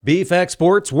Beef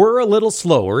exports were a little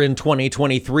slower in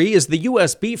 2023 as the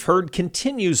U.S. beef herd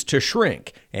continues to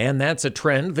shrink, and that's a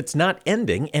trend that's not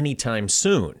ending anytime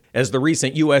soon. As the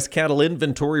recent U.S. cattle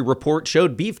inventory report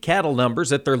showed beef cattle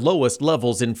numbers at their lowest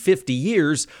levels in 50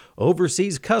 years,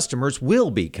 overseas customers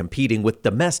will be competing with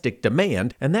domestic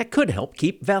demand, and that could help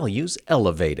keep values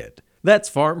elevated. That's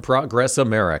Farm Progress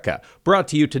America, brought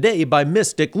to you today by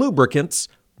Mystic Lubricants,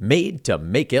 made to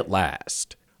make it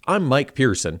last. I'm Mike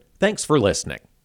Pearson. Thanks for listening.